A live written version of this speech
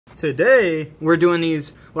Today, we're doing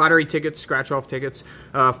these lottery tickets, scratch-off tickets,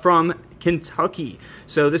 from Kentucky.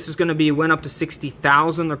 So this is going to be win up to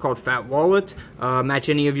 $60,000. They're called Fat Wallet. Match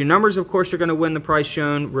any of your numbers, of course, you're going to win the prize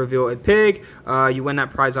shown. Reveal a pig. You win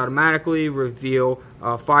that prize automatically. Reveal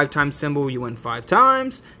a 5-time symbol, you win 5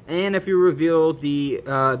 times. And if you reveal the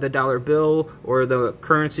dollar bill or the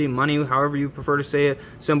currency, money, however you prefer to say it,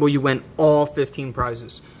 symbol, you win all 15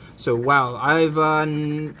 prizes. So, wow, I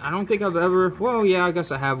don't think I've ever, well, yeah, I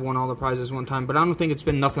guess I have won all the prizes one time, but I don't think it's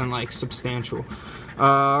been nothing, like, substantial.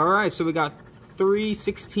 Alright, so we got 3,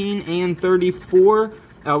 16, and 34.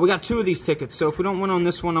 We got 2 of these tickets, so if we don't win on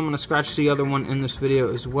this one, I'm going to scratch the other one in this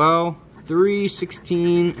video as well. 3,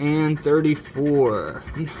 16, and 34.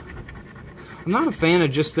 I'm not a fan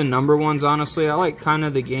of just the number ones, honestly. I like kind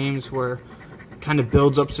of the games where it kind of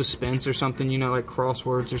builds up suspense or something, you know, like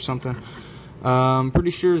crosswords or something. I'm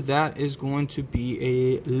pretty sure that is going to be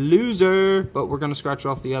a loser, but we're going to scratch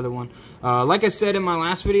off the other one. Like I said in my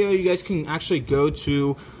last video, you guys can actually go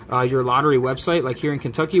to your lottery website. Like here in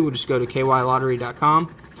Kentucky, we'll just go to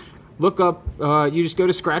kylottery.com. Look up, you just go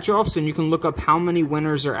to scratch-offs, and you can look up how many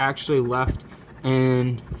winners are actually left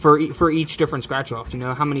and for each different scratch-off. You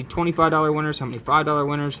know, how many $25 winners, how many $5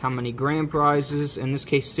 winners, how many grand prizes, in this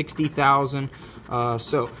case, 60,000.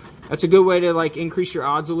 So that's a good way to, like, increase your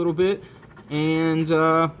odds a little bit. And,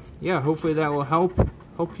 yeah, hopefully that will help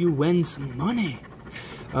you win some money.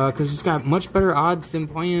 Because it's got much better odds than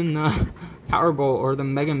playing Powerball or the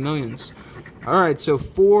Mega Millions. Alright, so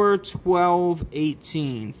 4, 12,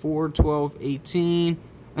 18. 4, 12, 18.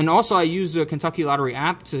 And also I use the Kentucky Lottery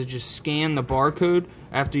app to just scan the barcode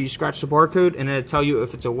after you scratch the barcode, and it'll tell you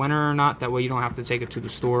if it's a winner or not. That way you don't have to take it to the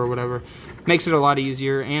store or whatever. Makes it a lot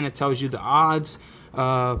easier, and it tells you the odds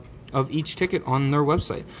of each ticket on their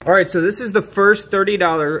website. Alright, so this is the first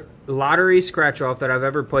 $30 lottery scratch-off that I've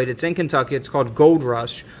ever played. It's in Kentucky. It's called Gold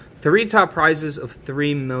Rush. 3 top prizes of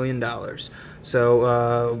 $3 million.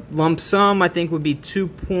 So, lump sum, I think, would be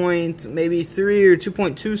maybe 3 or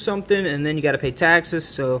 2.2 something, and then you got to pay taxes,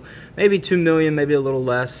 so maybe 2 million, maybe a little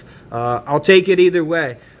less. I'll take it either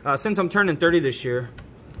way. Since I'm turning 30 this year,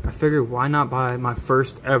 I figured why not buy my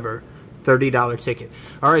first ever $30 ticket.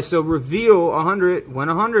 Alright, so reveal 100, win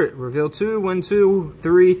 100. Reveal 2, win 2,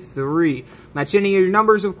 3, 3. Match any of your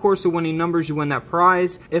numbers, of course, so winning numbers, you win that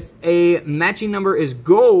prize. If a matching number is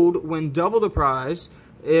gold, win double the prize.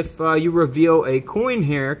 If you reveal a coin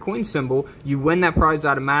here, coin symbol, you win that prize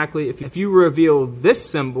automatically. If you reveal this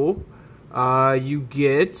symbol, you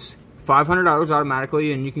get $500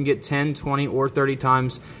 automatically, and you can get 10, 20, or 30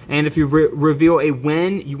 times. And if you reveal a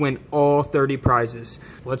win, you win all 30 prizes.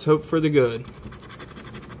 Let's hope for the good.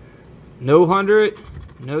 No 100,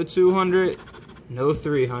 no 200, no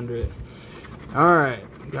 300.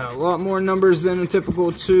 Alright, got a lot more numbers than a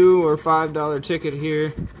typical $2 or $5 ticket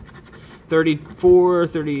here. 34,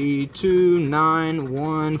 32, 9,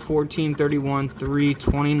 1, 14, 31, 3,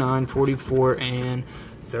 29, 44, and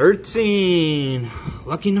 13.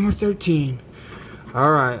 Lucky number 13.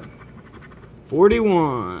 Alright.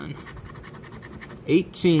 41.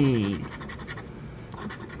 18.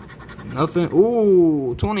 Nothing.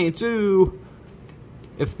 Ooh, 22.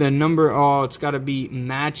 If the number, oh, it's got to be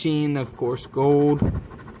matching, of course, gold.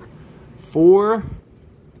 4.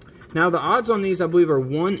 Now, the odds on these, I believe, are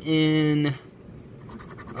 1 in...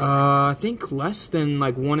 I think less than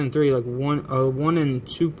like 1 in 3, like 1 in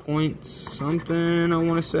 2 point something, I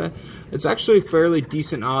want to say. It's actually fairly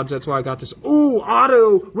decent odds. That's why I got this. Ooh,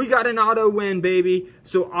 auto! We got an auto win, baby.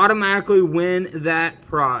 So automatically win that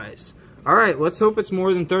prize. Alright, let's hope it's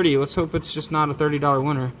more than 30. Let's hope it's just not a $30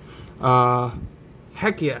 winner.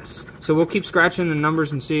 Heck yes. So we'll keep scratching the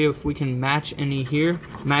numbers and see if we can match any here.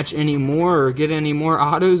 Match any more or get any more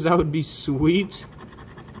autos. That would be sweet.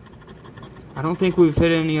 I don't think we've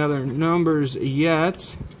hit any other numbers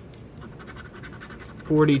yet.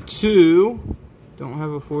 42. Don't have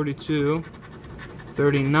a 42.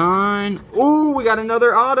 39. Ooh, we got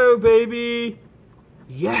another auto, baby.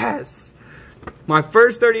 Yes. My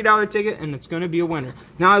first $30 ticket, and it's going to be a winner.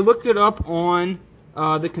 Now, I looked it up on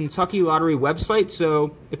the Kentucky Lottery website.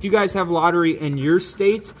 So, if you guys have lottery in your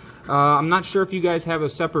state, I'm not sure if you guys have a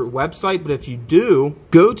separate website, but if you do,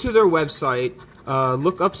 go to their website.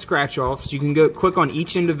 Look up scratch-offs. You can go click on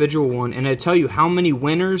each individual one, and it'll tell you how many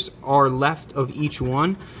winners are left of each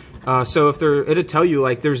one. So if it'll tell you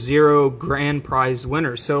like there's 0 grand prize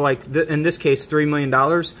winners. So like in this case, $3 million.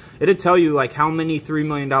 It'll tell you like how many $3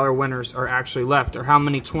 million winners are actually left, or how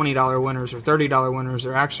many $20 winners or $30 winners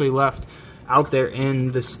are actually left out there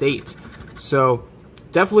in the state. So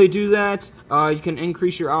definitely do that. You can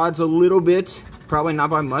increase your odds a little bit. Probably not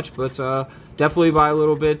by much, but definitely by a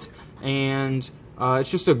little bit. And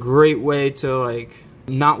It's just a great way to like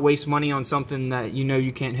not waste money on something that you know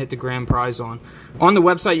you can't hit the grand prize on. On the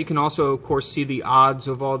website, you can also, of course, see the odds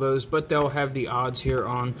of all those, but they'll have the odds here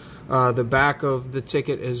on the back of the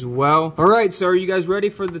ticket as well. All right, so are you guys ready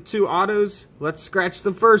for the 2 autos? Let's scratch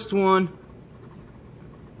the first one.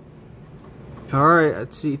 All right,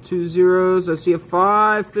 let's see 2 zeros. I see a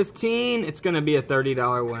 5, 15. It's going to be a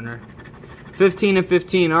 $30 winner. 15 and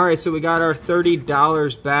 15. All right, so we got our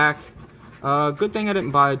 $30 back. Good thing I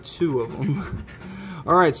didn't buy 2 of them.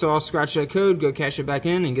 Alright, so I'll scratch that code, go cash it back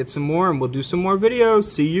in, and get some more, and we'll do some more videos.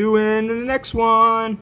 See you in the next one!